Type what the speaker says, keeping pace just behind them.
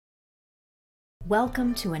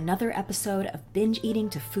Welcome to another episode of Binge Eating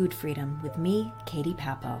to Food Freedom with me, Katie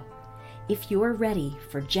Papo. If you're ready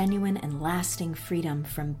for genuine and lasting freedom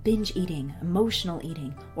from binge eating, emotional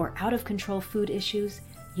eating, or out of control food issues,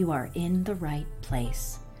 you are in the right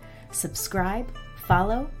place. Subscribe,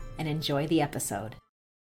 follow, and enjoy the episode.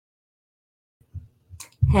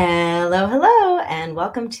 Hello, and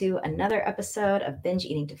welcome to another episode of Binge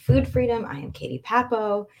Eating to Food Freedom. I am Katie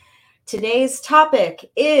Papo. Today's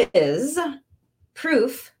topic is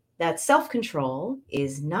proof that self-control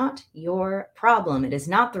is not your problem. It is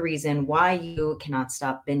not the reason why you cannot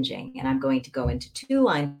stop binging. And I'm going to go into two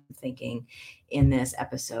lines of thinking in this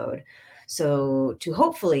episode. So to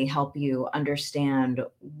hopefully help you understand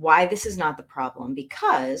why this is not the problem,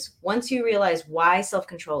 because once you realize why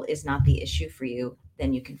self-control is not the issue for you,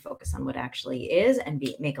 then you can focus on what actually is and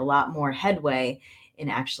make a lot more headway in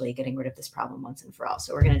actually getting rid of this problem once and for all.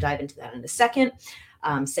 So we're going to dive into that in a second.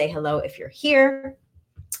 Say hello if you're here.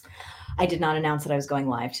 I did not announce that I was going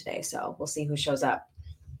live today, so we'll see who shows up.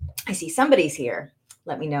 I see somebody's here.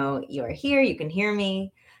 Let me know you're here. You can hear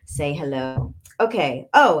me. Say hello. Okay.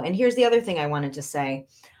 Oh, and here's the other thing I wanted to say.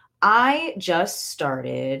 I just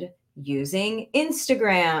started using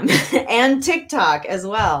Instagram and TikTok as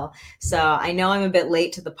well. So I know I'm a bit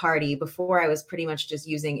late to the party. Before I was pretty much just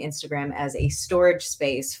using Instagram as a storage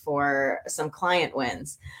space for some client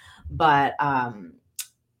wins. But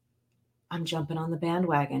I'm jumping on the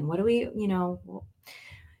bandwagon. What do we,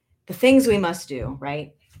 the things we must do,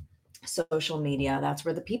 right? Social media, that's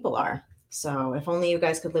where the people are. So if only you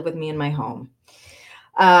guys could live with me in my home.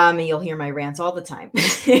 You'll hear my rants all the time.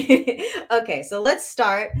 Okay, so let's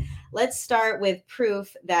start. Let's start with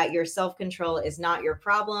proof that your self-control is not your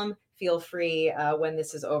problem. Feel free when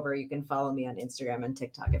this is over, you can follow me on Instagram and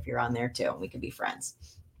TikTok if you're on there too. We could be friends.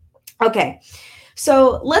 Okay,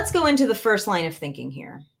 so let's go into the first line of thinking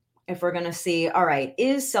here. If we're going to see, all right,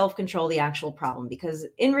 is self-control the actual problem? Because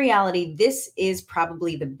in reality, this is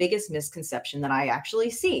probably the biggest misconception that I actually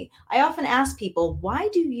see. I often ask people, why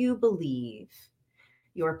do you believe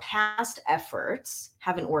your past efforts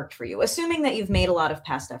haven't worked for you? Assuming that you've made a lot of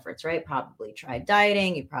past efforts, right? Probably tried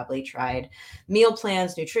dieting, you probably tried meal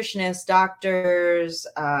plans, nutritionists, doctors,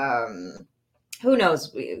 who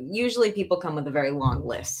knows? Usually people come with a very long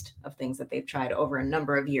list of things that they've tried over a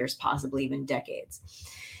number of years, possibly even decades.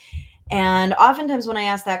 And oftentimes when I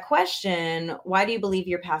ask that question, why do you believe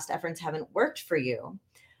your past efforts haven't worked for you?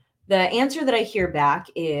 The answer that I hear back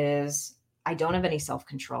is, I don't have any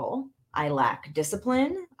self-control. I lack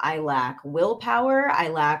discipline. I lack willpower. I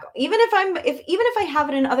lack, even if I have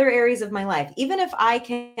it in other areas of my life, even if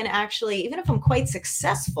I'm quite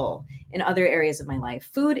successful in other areas of my life,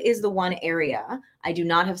 food is the one area I do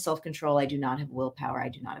not have self-control. I do not have willpower. I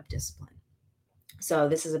do not have discipline. So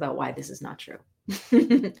this is about why this is not true.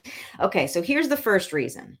 Okay, so here's the first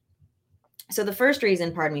reason. So the first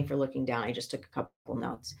reason, pardon me for looking down, I just took a couple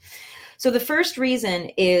notes. So the first reason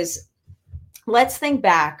is, let's think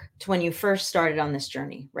back to when you first started on this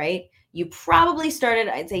journey, right? You probably started,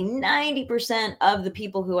 I'd say 90% of the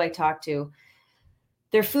people who I talk to,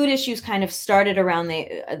 their food issues kind of started around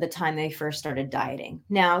the time they first started dieting.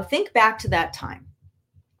 Now, think back to that time.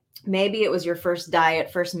 Maybe it was your first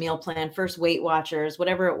diet, first meal plan, first Weight Watchers,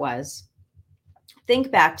 whatever it was.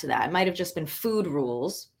 Think back to that. It might have just been food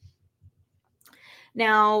rules.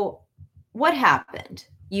 Now, what happened?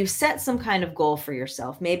 You set some kind of goal for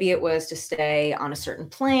yourself. Maybe it was to stay on a certain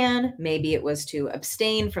plan. Maybe it was to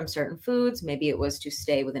abstain from certain foods. Maybe it was to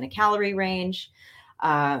stay within a calorie range.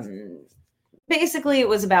 Basically, it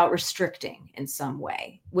was about restricting in some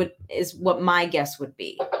way, is what my guess would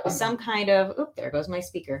be. Some kind of, there goes my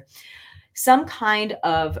speaker. Some kind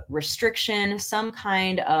of restriction, some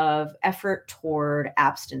kind of effort toward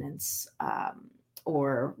abstinence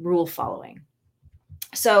or rule following.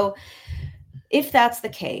 So if that's the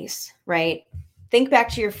case, right, think back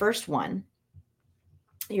to your first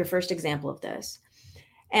example of this.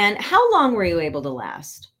 And how long were you able to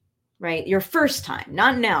last, right? Your first time,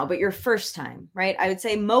 not now, but your first time, right? I would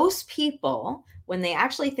say most people, when they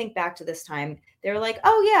actually think back to this time, they're like,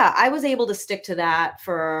 oh yeah, I was able to stick to that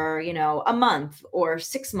for, a month or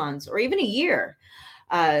 6 months or even a year.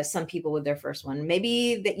 Some people with their first one,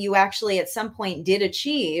 maybe that you actually at some point did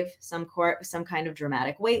achieve some kind of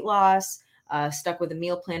dramatic weight loss, stuck with a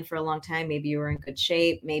meal plan for a long time. Maybe you were in good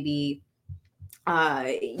shape. Maybe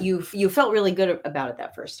you felt really good about it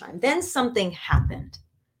that first time. Then something happened,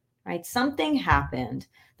 right? Something happened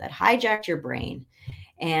that hijacked your brain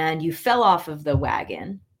and you fell off of the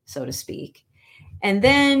wagon, so to speak. And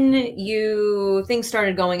then things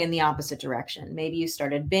started going in the opposite direction. Maybe you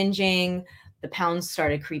started binging, the pounds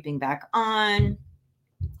started creeping back on.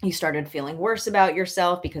 You started feeling worse about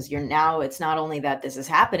yourself because it's not only that this is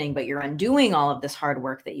happening, but you're undoing all of this hard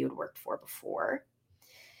work that you had worked for before.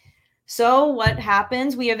 So what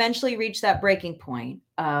happens? We eventually reach that breaking point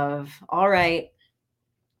of, all right,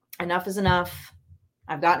 enough is enough.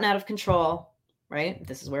 I've gotten out of control, right?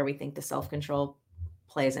 This is where we think the self-control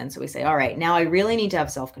plays in. So we say, all right, now I really need to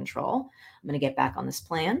have self-control. I'm going to get back on this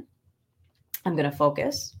plan. I'm going to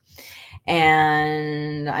focus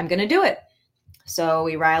and I'm going to do it. So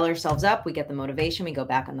we rile ourselves up, we get the motivation, we go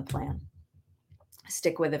back on the plan.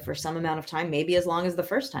 Stick with it for some amount of time, maybe as long as the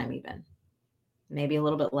first time even, maybe a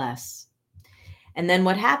little bit less. And then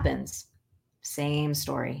what happens? Same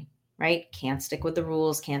story, right? Can't stick with the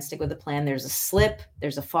rules, can't stick with the plan. There's a slip,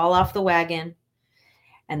 there's a fall off the wagon,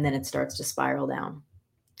 and then it starts to spiral down.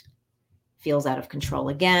 Feels out of control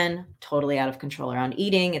again, totally out of control around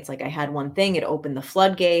eating. It's like I had one thing, it opened the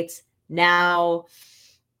floodgates. Now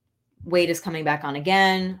weight is coming back on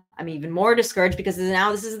again. I'm even more discouraged because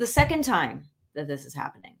now this is the second time that this is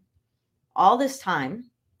happening. All this time,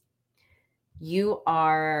 you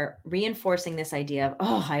are reinforcing this idea of,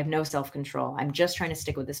 oh, I have no self-control. I'm just trying to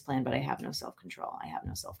stick with this plan, but I have no self-control. I have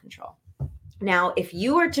no self-control. Now, if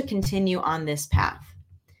you were to continue on this path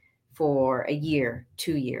for a year,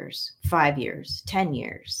 2 years, 5 years, 10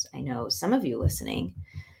 years, I know some of you listening,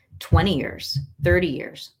 20 years, 30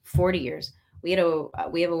 years, 40 years, we have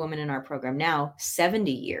a woman in our program now,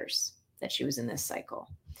 70 years that she was in this cycle.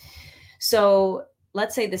 So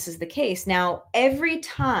let's say this is the case. Now, every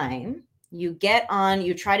time you get on,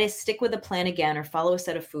 you try to stick with a plan again or follow a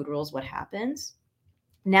set of food rules, what happens?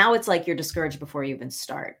 Now it's like you're discouraged before you even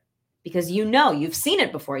start because you've seen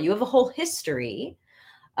it before. You have a whole history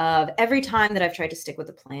of every time that I've tried to stick with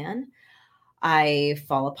a plan, I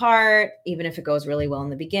fall apart. Even if it goes really well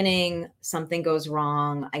in the beginning, something goes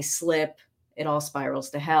wrong, I slip, it all spirals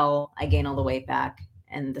to hell. I gain all the weight back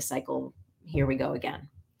and the cycle, here we go again.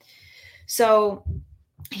 So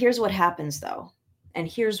here's what happens though. And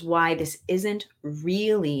here's why this isn't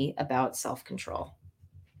really about self-control,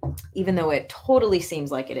 even though it totally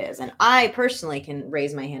seems like it is. And I personally can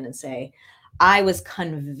raise my hand and say, I was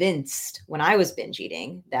convinced when I was binge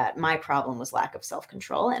eating that my problem was lack of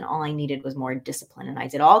self-control and all I needed was more discipline. And I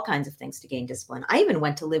did all kinds of things to gain discipline. I even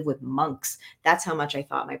went to live with monks. That's how much I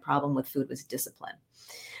thought my problem with food was discipline.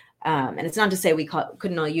 And it's not to say we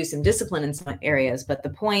couldn't all use some discipline in some areas, but the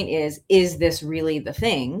point is this really the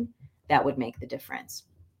thing that would make the difference?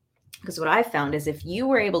 Because what I found is if you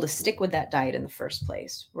were able to stick with that diet in the first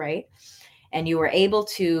place, right? And you were able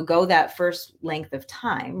to go that first length of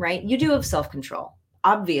time, right? You do have self-control.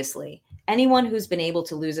 Obviously, anyone who's been able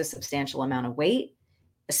to lose a substantial amount of weight,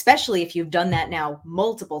 especially if you've done that now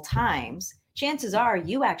multiple times, chances are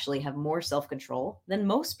you actually have more self-control than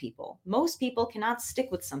most people. Most people cannot stick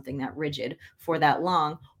with something that rigid for that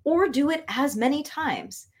long or do it as many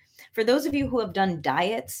times. For those of you who have done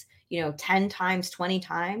diets, 10 times, 20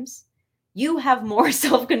 times, you have more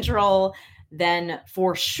self-control than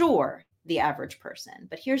for sure the average person.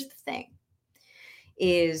 But here's the thing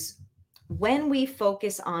is when we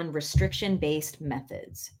focus on restriction-based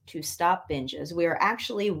methods to stop binges, we are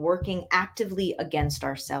actually working actively against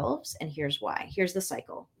ourselves. And here's why. Here's the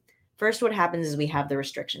cycle. First, what happens is we have the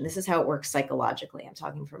restriction. This is how it works psychologically. I'm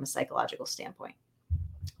talking from a psychological standpoint.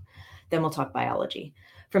 Then we'll talk biology.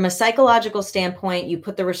 From a psychological standpoint, you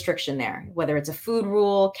put the restriction there, whether it's a food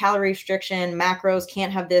rule, calorie restriction, macros,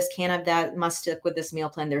 can't have this, can't have that, must stick with this meal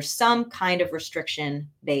plan. There's some kind of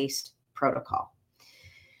restriction-based protocol.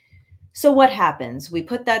 So what happens? We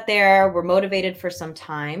put that there, we're motivated for some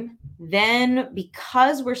time. Then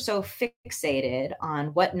because we're so fixated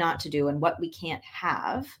on what not to do and what we can't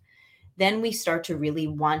have, then we start to really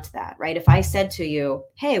want that, right? If I said to you,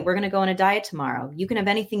 hey, we're going to go on a diet tomorrow. You can have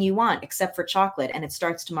anything you want except for chocolate. And it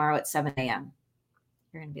starts tomorrow at 7 a.m.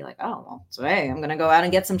 You're going to be like, oh, well, so hey, I'm going to go out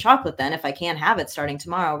and get some chocolate then if I can't have it starting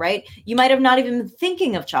tomorrow, right? You might have not even been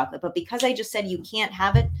thinking of chocolate, but because I just said you can't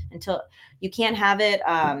have it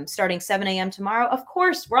starting 7 a.m. tomorrow, of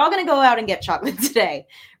course, we're all going to go out and get chocolate today,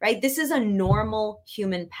 right? This is a normal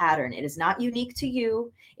human pattern. It is not unique to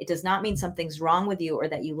you. It does not mean something's wrong with you or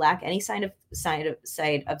that you lack any sign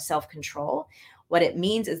of self-control. What it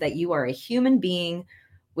means is that you are a human being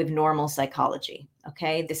with normal psychology.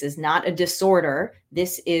 Okay. This is not a disorder.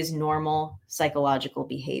 This is normal psychological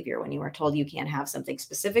behavior. When you are told you can't have something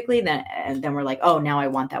specifically, then we're like, oh, now I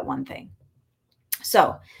want that one thing.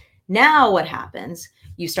 So Now what happens?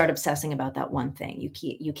 You start obsessing about that one thing.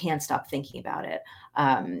 You can't stop thinking about it.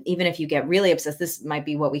 Even if you get really obsessed, this might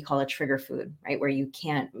be what we call a trigger food, right? Where you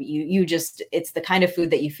can't, you just, it's the kind of food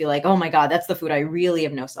that you feel like, oh my God, that's the food I really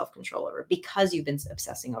have no self-control over, because you've been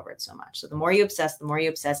obsessing over it so much. So the more you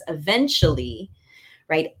obsess, eventually,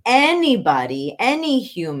 right? Anybody, any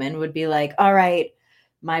human would be like, all right,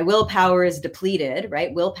 my willpower is depleted,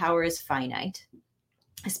 right? Willpower is finite,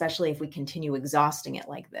 especially if we continue exhausting it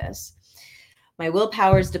like this. My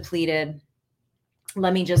willpower is depleted.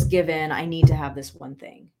 Let me just give in. I need to have this one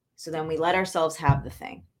thing. So then we let ourselves have the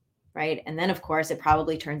thing, right? And then, of course, it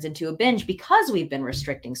probably turns into a binge because we've been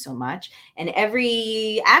restricting so much. And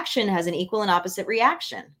every action has an equal and opposite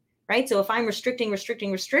reaction, right? So if I'm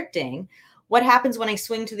restricting, what happens when I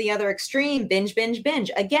swing to the other extreme? Binge, binge, binge.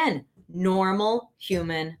 Again, normal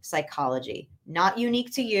human psychology, not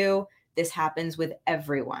unique to you. This happens with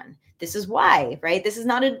everyone. This is why, right? This is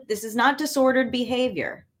not disordered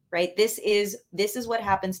behavior, right? This is what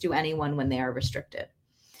happens to anyone when they are restricted.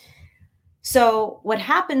 So what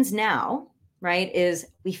happens now, right, is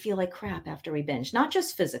we feel like crap after we binge, not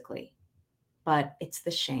just physically, but it's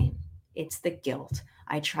the shame. It's the guilt.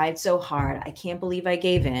 I tried so hard. I can't believe I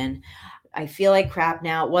gave in. I feel like crap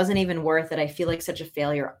now. It wasn't even worth it. I feel like such a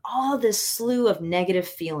failure. All this slew of negative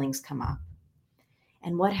feelings come up.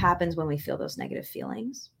 And what happens when we feel those negative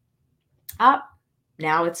feelings?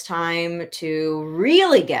 Now it's time to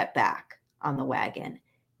really get back on the wagon.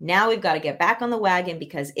 Now we've got to get back on the wagon,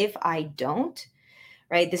 because if I don't,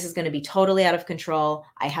 right, this is going to be totally out of control.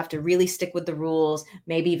 I have to really stick with the rules,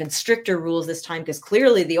 maybe even stricter rules this time, because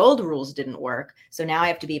clearly the old rules didn't work. So now I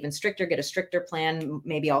have to be even stricter, get a stricter plan.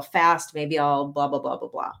 Maybe I'll fast, maybe I'll blah, blah, blah, blah,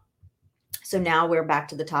 blah. So now we're back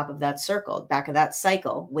to the top of that circle, back of that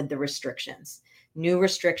cycle with the restrictions. New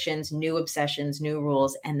restrictions, new obsessions, new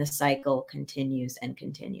rules, and the cycle continues and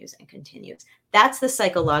continues and continues. That's the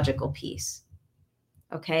psychological piece.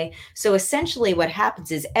 Okay. So essentially what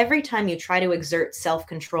happens is every time you try to exert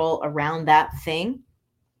self-control around that thing,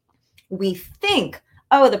 we think,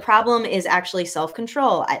 oh, the problem is actually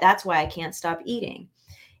self-control. That's why I can't stop eating.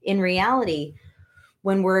 In reality,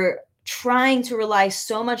 when we're trying to rely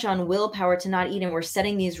so much on willpower to not eat, and we're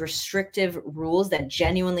setting these restrictive rules that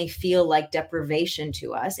genuinely feel like deprivation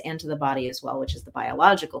to us and to the body as well, which is the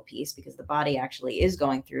biological piece, because the body actually is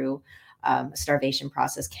going through a starvation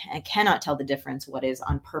process, cannot tell the difference what is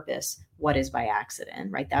on purpose, what is by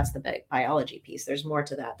accident, right? That's the biology piece. There's more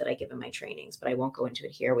to that I give in my trainings, but I won't go into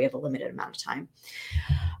it here. We have a limited amount of time.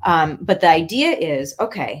 But the idea is,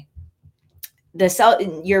 okay,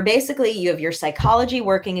 you have your psychology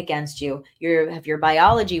working against you, you have your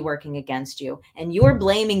biology working against you, and you're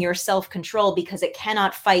blaming your self-control because it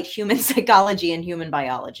cannot fight human psychology and human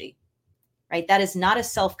biology, right? That is not a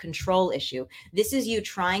self-control issue. This is you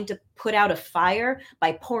trying to put out a fire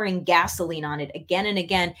by pouring gasoline on it again and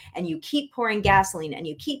again. And you keep pouring gasoline and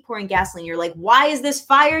you keep pouring gasoline. You're like, why is this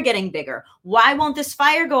fire getting bigger? Why won't this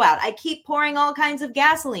fire go out? I keep pouring all kinds of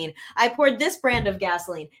gasoline. I poured this brand of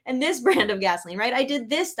gasoline and this brand of gasoline, right? I did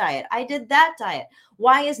this diet. I did that diet.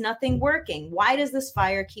 Why is nothing working? Why does this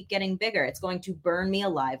fire keep getting bigger? It's going to burn me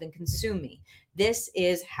alive and consume me. This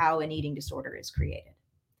is how an eating disorder is created.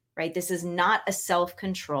 Right? This is not a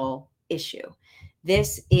self-control issue.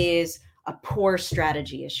 This is a poor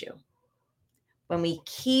strategy issue. When we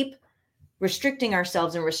keep restricting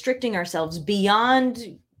ourselves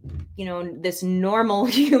beyond, this normal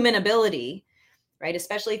human ability, right?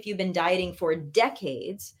 Especially if you've been dieting for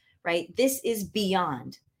decades, right? This is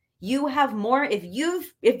beyond. You have more, if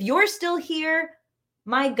you're still here,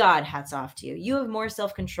 my God, hats off to you. You have more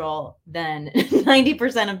self-control than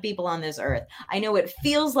 90% of people on this earth. I know it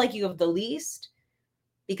feels like you have the least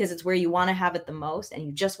because it's where you want to have it the most and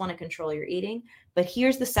you just want to control your eating. But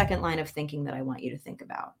here's the second line of thinking that I want you to think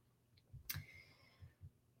about.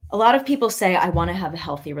 A lot of people say, I want to have a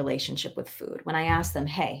healthy relationship with food. When I ask them,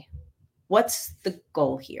 hey, what's the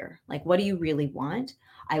goal here? Like, what do you really want?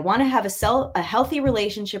 I want to have a healthy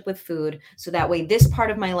relationship with food so that way this part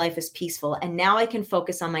of my life is peaceful. And now I can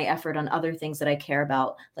focus on my effort on other things that I care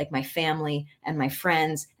about, like my family and my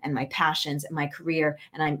friends and my passions and my career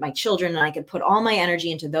and my children. And I can put all my energy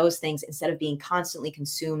into those things instead of being constantly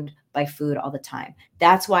consumed by food all the time.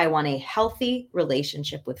 That's why I want a healthy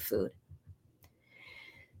relationship with food.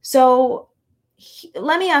 So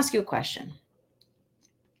let me ask you a question.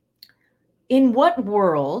 In what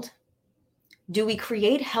world do we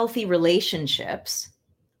create healthy relationships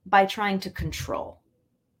by trying to control?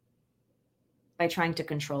 By trying to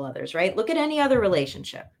control others, right? Look at any other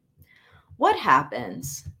relationship. What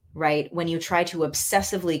happens right? When you try to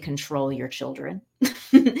obsessively control your children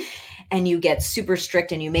and you get super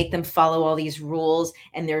strict and you make them follow all these rules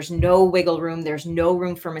and there's no wiggle room, there's no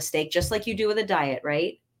room for mistake, just like you do with a diet,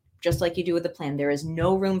 right? Just like you do with a plan. There is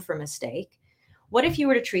no room for mistake. What if you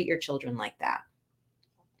were to treat your children like that?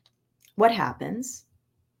 What happens?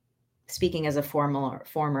 Speaking as a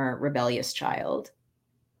former rebellious child,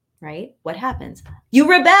 right? What happens? You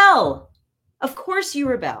rebel. Of course you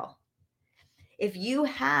rebel. If you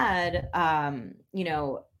had,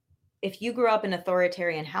 if you grew up in an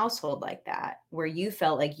authoritarian household like that, where you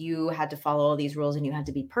felt like you had to follow all these rules and you had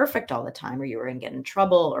to be perfect all the time, or you were going to get in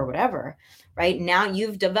trouble or whatever, right? Now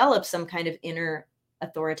you've developed some kind of inner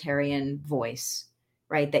authoritarian voice,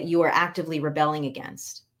 right? That you are actively rebelling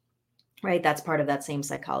against, right? That's part of that same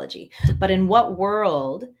psychology. But in what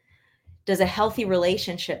world does a healthy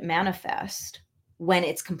relationship manifest when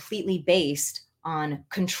it's completely based on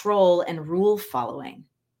control and rule following,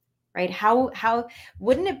 right? How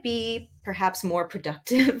wouldn't it be perhaps more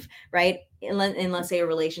productive, right? In let's say a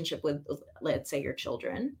relationship with, let's say, your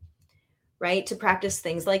children, right? To practice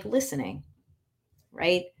things like listening,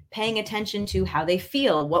 right? Paying attention to how they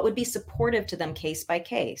feel, what would be supportive to them case by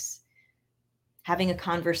case, having a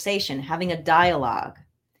conversation, having a dialogue,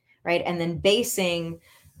 right? And then basing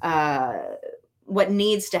what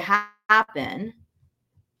needs to happen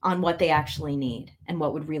on what they actually need and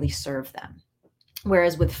what would really serve them.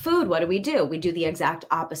 Whereas with food, what do? We do the exact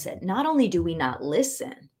opposite. Not only do we not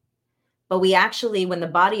listen, but we actually, when the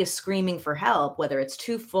body is screaming for help, whether it's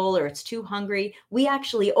too full or it's too hungry, we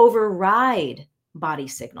actually override body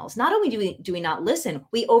signals. Not only do we not listen,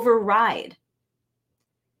 we override.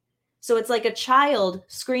 So it's like a child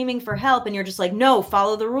screaming for help and you're just like, no,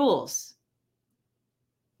 follow the rules,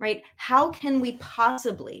 right? How can we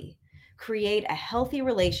possibly create a healthy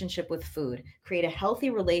relationship with food, create a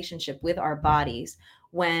healthy relationship with our bodies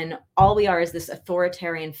when all we are is this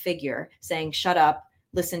authoritarian figure saying, shut up,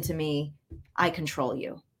 listen to me, I control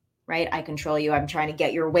you, right? I control you. I'm trying to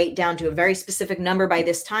get your weight down to a very specific number by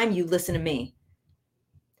this time. You listen to me.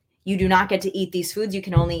 You do not get to eat these foods. You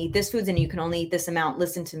can only eat this foods and you can only eat this amount.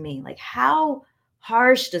 Listen to me. Like, how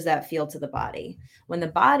harsh does that feel to the body when the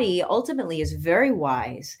body ultimately is very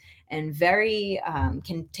wise and very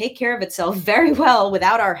can take care of itself very well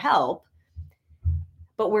without our help,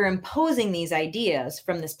 but we're imposing these ideas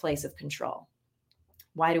from this place of control.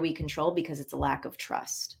 Why do we control? Because it's a lack of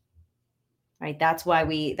trust, right? That's why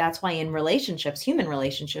in relationships, human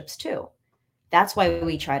relationships too, that's why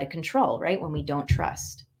we try to control, right? When we don't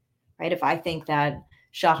trust, right? If I think that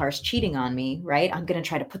Shahar's cheating on me, right? I'm going to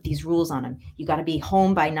try to put these rules on him. You got to be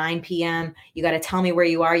home by 9 p.m. You got to tell me where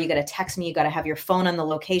you are. You got to text me. You got to have your phone on the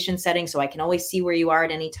location setting so I can always see where you are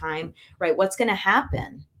at any time, right? What's going to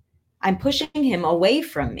happen? I'm pushing him away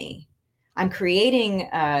from me. I'm creating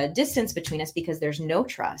distance between us because there's no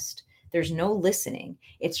trust. There's no listening.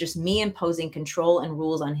 It's just me imposing control and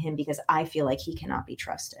rules on him because I feel like he cannot be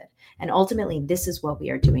trusted. And ultimately, this is what we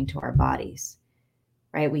are doing to our bodies,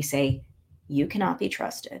 right? We say, you cannot be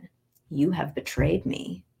trusted. You have betrayed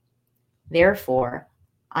me. Therefore,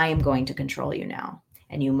 I am going to control you now.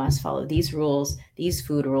 And you must follow these rules, these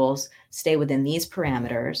food rules, stay within these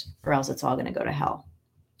parameters, or else it's all going to go to hell.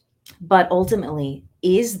 But ultimately,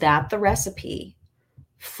 is that the recipe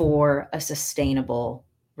for a sustainable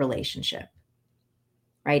relationship,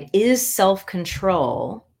 right? Is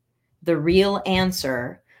self-control the real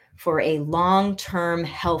answer for a long-term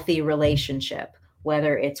healthy relationship,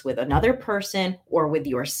 whether it's with another person or with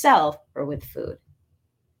yourself or with food?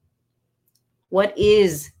 What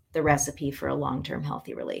is the recipe for a long-term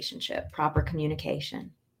healthy relationship? Proper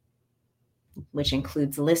communication, which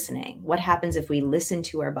includes listening. What happens if we listen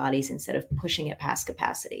to our bodies instead of pushing it past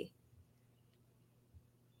capacity?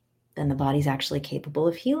 Then the body's actually capable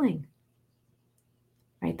of healing,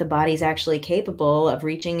 right? The body's actually capable of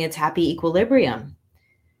reaching its happy equilibrium,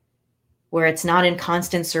 where it's not in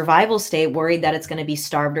constant survival state, worried that it's going to be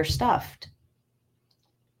starved or stuffed.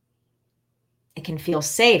 It can feel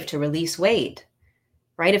safe to release weight,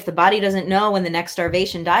 right? If the body doesn't know when the next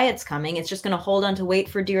starvation diet's coming, it's just going to hold on to weight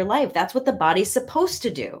for dear life. That's what the body's supposed to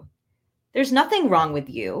do. There's nothing wrong with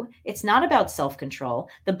you. It's not about self-control.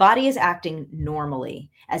 The body is acting normally,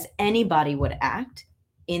 as anybody would act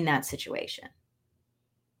in that situation.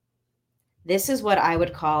 This is what I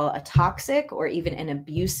would call a toxic or even an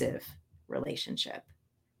abusive relationship.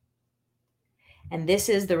 And this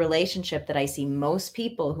is the relationship that I see most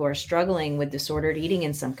people who are struggling with disordered eating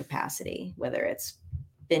in some capacity, whether it's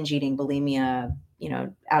binge eating, bulimia,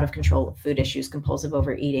 out of control food issues, compulsive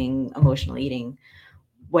overeating, emotional eating,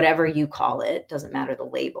 whatever you call it, doesn't matter the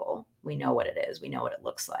label. We know what it is. We know what it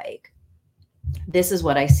looks like. This is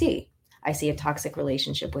what I see. I see a toxic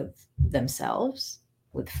relationship with themselves,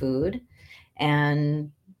 with food.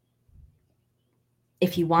 And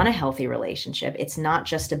if you want a healthy relationship, it's not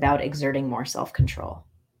just about exerting more self-control.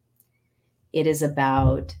 It is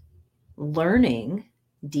about learning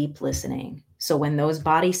deep listening. So when those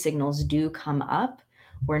body signals do come up,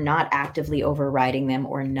 we're not actively overriding them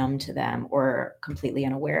or numb to them or completely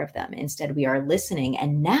unaware of them. Instead, we are listening.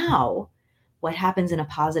 And now, what happens in a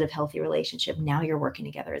positive, healthy relationship? Now you're working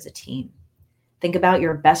together as a team. Think about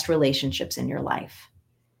your best relationships in your life,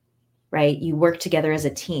 right? You work together as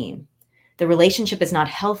a team. The relationship is not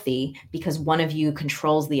healthy because one of you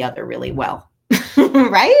controls the other really well,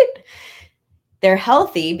 right? They're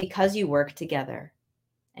healthy because you work together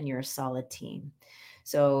and you're a solid team.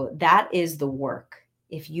 So that is the work.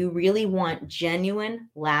 If you really want genuine,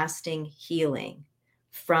 lasting healing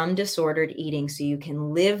from disordered eating, so you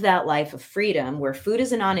can live that life of freedom where food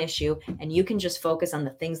is a non-issue and you can just focus on the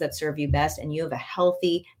things that serve you best, and you have a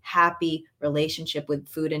healthy, happy relationship with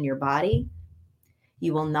food and your body,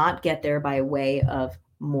 you will not get there by way of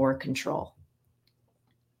more control.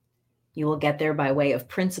 You will get there by way of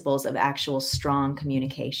principles of actual strong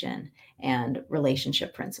communication and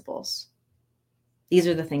relationship principles. These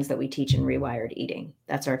are the things that we teach in Rewired Eating.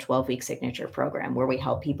 That's our 12-week signature program where we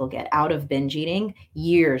help people get out of binge eating,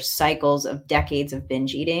 years, cycles of decades of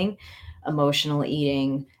binge eating, emotional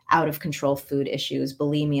eating, out of control food issues,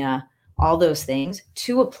 bulimia, all those things,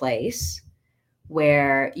 to a place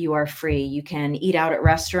where you are free. You can eat out at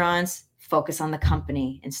restaurants, focus on the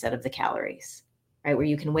company instead of the calories, right? Where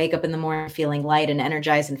you can wake up in the morning feeling light and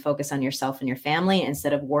energized and focus on yourself and your family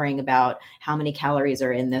instead of worrying about how many calories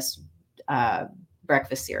are in this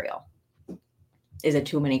breakfast cereal. Is it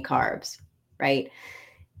too many carbs, right?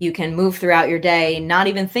 You can move throughout your day, not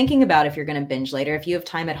even thinking about if you're going to binge later. If you have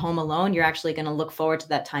time at home alone, you're actually going to look forward to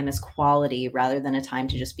that time as quality rather than a time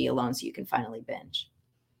to just be alone so you can finally binge.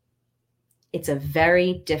 It's a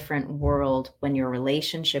very different world when your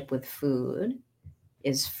relationship with food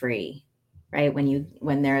is free, right?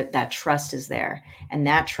 When that trust is there. And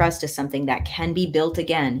that trust is something that can be built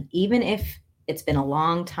again, even if it's been a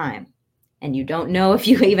long time and you don't know if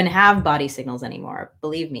you even have body signals anymore.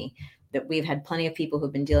 Believe me, that we've had plenty of people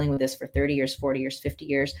who've been dealing with this for 30 years, 40 years, 50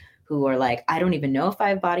 years, who are like, I don't even know if I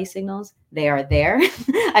have body signals. They are there.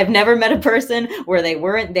 I've never met a person where they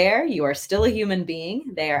weren't there. You are still a human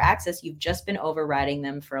being. They are access. You've just been overriding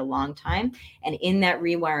them for a long time. And in that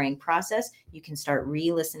rewiring process, you can start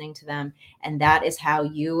re-listening to them. And that is how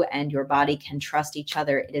you and your body can trust each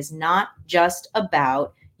other. It is not just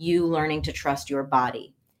about you learning to trust your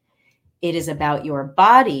body. It is about your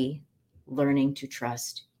body learning to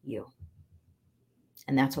trust you.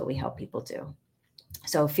 And that's what we help people do.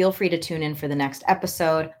 So feel free to tune in for the next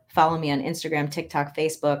episode. Follow me on Instagram, TikTok,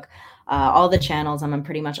 Facebook, all the channels. I'm on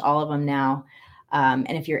pretty much all of them now. And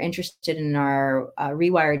if you're interested in our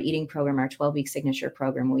Rewired Eating program, our 12-week signature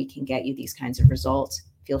program, where we can get you these kinds of results,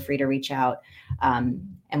 feel free to reach out and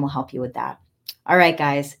we'll help you with that. All right,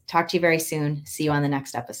 guys, talk to you very soon. See you on the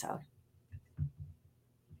next episode.